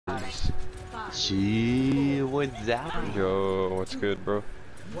Gee, what's that? Yo, what's good, bro?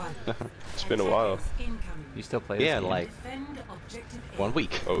 It's been a while. You still play this game? Like 1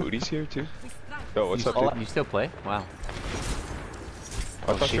 week. Oh, Udi's here too? Yo, what's up, Oh, dude? you still play? Wow.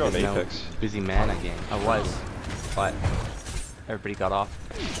 I thought you were on Apex. Busy man again. I was. But Everybody got off.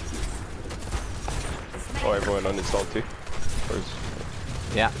 Oh, everyone uninstalled too?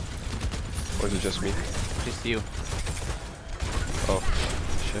 Yeah. Or is it just me? Just you. Oh,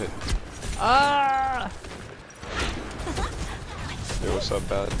 shit. Ah! Yo, what's up,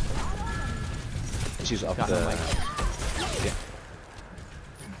 bad? she's up Got the no mic. yeah.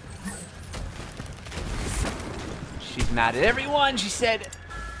 She's mad at everyone, she said.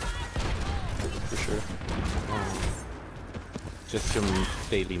 For sure. Just some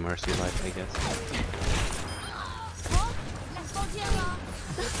daily mercy life, I guess.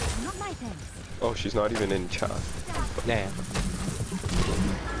 Oh, she's not even in chat. Yeah.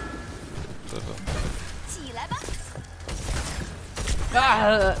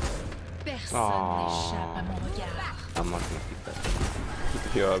 Ah! I'm not gonna keep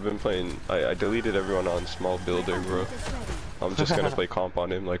that. Yo, I've been playing. I deleted everyone on small builder, bro. I'm just gonna play comp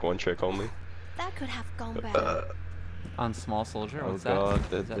on him, like one trick only. That could have gone bad. On small soldier? Oh What's god,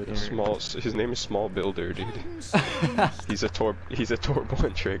 that? Is that your- Small. His name is Small Builder, dude. He's a torp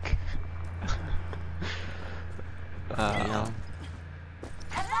one trick. Yeah.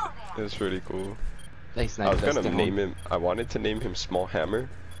 It's pretty cool. Nice, I was gonna name him. I wanted to name him Small Hammer,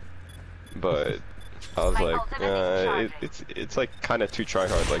 but I was like, it's like kind of too try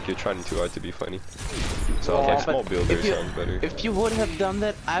hard. Like you're trying too hard to be funny. So I was like, Small Builder sounds better. If you would have done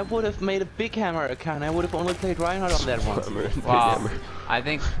that, I would have made a Big Hammer account. I would have only played Reinhardt on that one. Big Wow. Hammer. I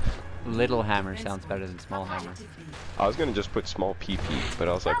think Little Hammer sounds better than Small Hammer. I was gonna just put Small PP, but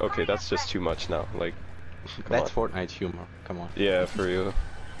I was like, okay, that's just too much now. Like, come That's on. Fortnite humor. Come on. Yeah, for real.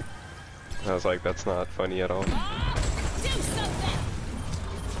 I was like, that's not funny at all.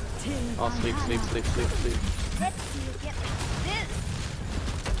 Oh, sleep.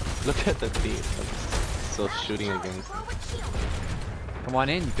 Look at the team. That's so shooting against. Come on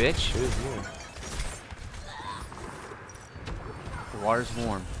in, bitch. Who is here? The water's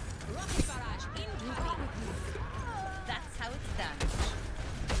warm. That's how it's done.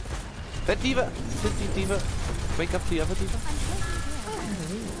 That diva! Diva! Wake up the other diva?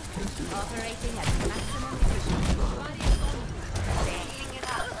 Operating at maximum efficiency.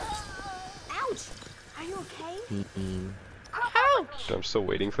 Ouch! Are you okay? I'm still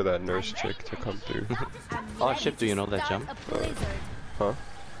waiting for that nurse chick to come through. Oh shit, do you know that jump? Huh?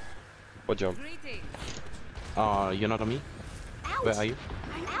 What jump? You're not on me? Where are you?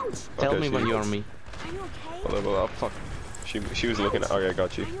 Ouch! Tell Okay, me she- when you're on me. Are you okay? Level up, fuck. She was looking at. Okay, I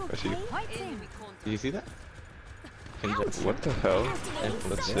got you. I see you. Did you see that? Can you just, What the hell?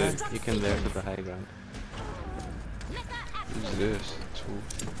 let's see. You can there to the high ground. Who's this?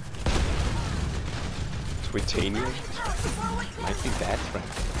 Twitanium? Might be bad friend.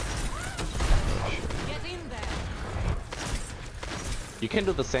 You can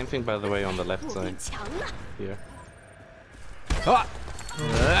do the same thing, by the way, on the left side. Here. Ah!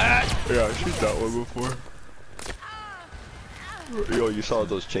 Yeah, I shot that one before. Yo, you saw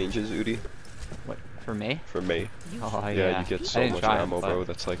those changes, Udi? What, for me? For May. Oh, Yeah, you get I so didn't much try 'em, ammo, but- bro.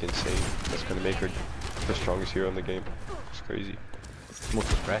 That's like insane. That's gonna make her the strongest hero in the game. It's crazy.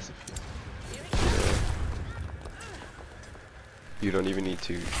 Most aggressive. You don't even need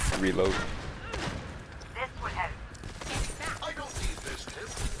to reload.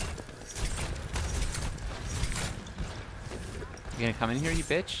 You gonna come in here, you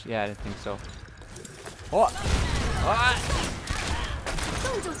bitch? Yeah, I didn't think so. Oh! Ah!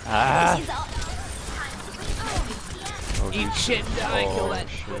 Ah! Eat shit and die! Kill that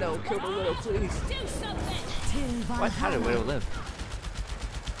widow! Kill the widow, please! What? How did widow live?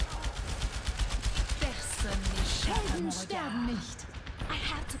 I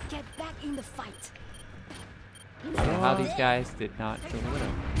have to get back in the fight. I don't know how these guys did not kill the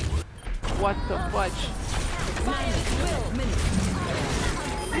widow. What the fudge?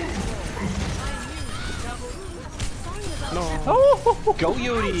 No. Oh! Go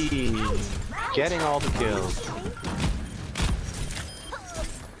Yuri! Getting all the kills.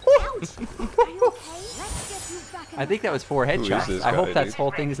 I think that was 4 is headshots. this I hope guy, that dude?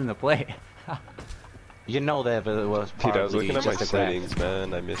 whole thing is in the play. You know that it was Dude, I was partly looking at my just a grab. settings,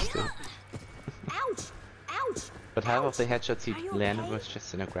 man. I missed it. Ouch! Ouch! But half of the headshots he landed was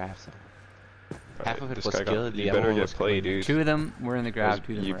just in a grab, so half of it This was guy skill, got. the You other better one get was played, dude. 2 of them were in the grab,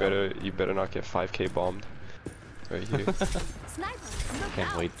 2 of them You were out. better not get 5k bombed. Right here.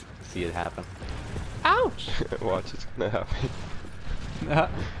 Can't wait to see it happen. Ouch! Watch, it's gonna happen.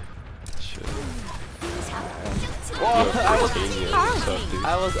 Shit.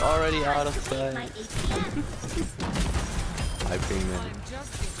 I was already out of sight. I ping man.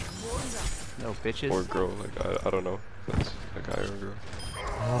 No bitches. Or girl, like I don't know if that's a guy or a girl.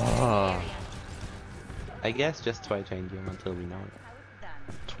 Oh. I guess just try changing him until we know it.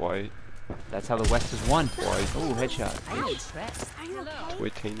 Twite. That's how the West has won. Twite. Oh, headshot. Are you stressed? Are you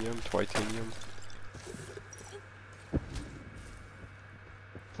okay? Twitanium.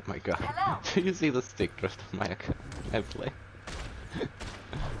 Oh my god. Do you see the stick drift on my account? I play.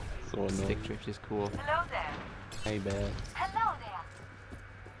 So annoying. Stick drift is cool. Hello there. Hey bad. Hello there.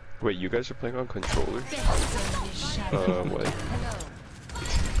 Wait, you guys are playing on controller? What?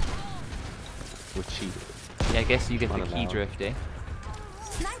 We're cheating. Yeah, I guess you get the Wanna key know. drift, eh?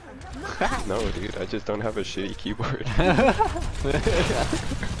 No, dude, I just don't have a shitty keyboard.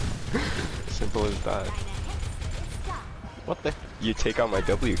 Simple as that. What the? You take out my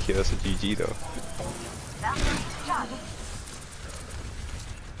W key, that's a GG though.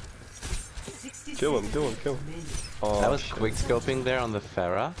 Kill him. Oh, That was shit. quick scoping there on the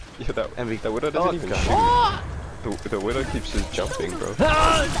Pharah. Yeah, that And Widow doesn't even shoot. The Widow keeps just jumping, bro.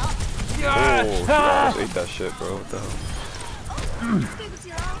 Oh, he almost ate that shit, bro. What the hell?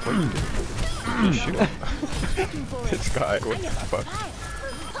 What are you doing? You shoot him. This guy, what the fuck?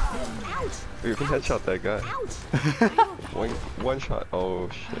 You can headshot that guy. One shot. Oh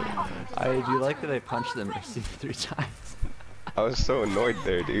shit. I do like that I punched them 3 times. I was so annoyed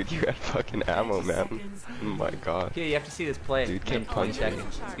there, dude. You had fucking ammo, man. Oh my god. Okay, you have to see this play. Dude, in keep 20 punching.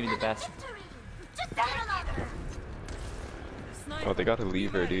 seconds. It's gonna be the best. Oh, they got a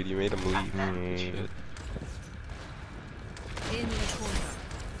lever, dude. You made him leave. Shit.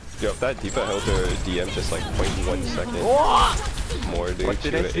 Yo, if that Diva held her DM just like 0.1 second more, dude, What she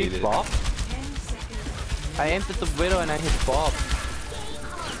did I would've see? ate it. Bob? I aimed at the Widow and I hit Bob.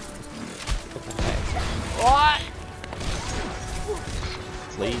 What?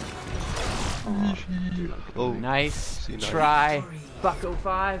 Sleep. Oh, Nice C9. try. Bucko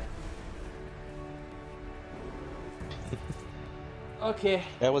 5. Okay.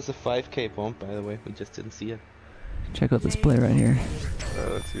 That was a 5k bomb, by the way. We just didn't see it. Check out this play right here.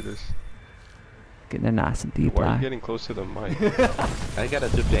 Let's see this. Getting a nice and deep Why are you eye. getting close to the mic? I gotta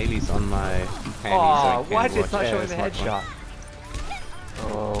do dailies on my handy so I Oh, can what? It's watch not showing the smart headshot.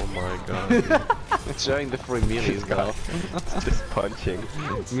 Oh my god. Dude. It's showing the free melees now. Just punching.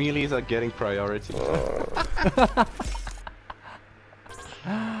 Melees are getting priority.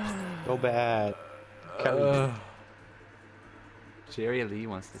 So bad. Jerry Lee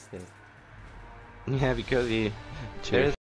wants to stay. Yeah, because he... Cheers.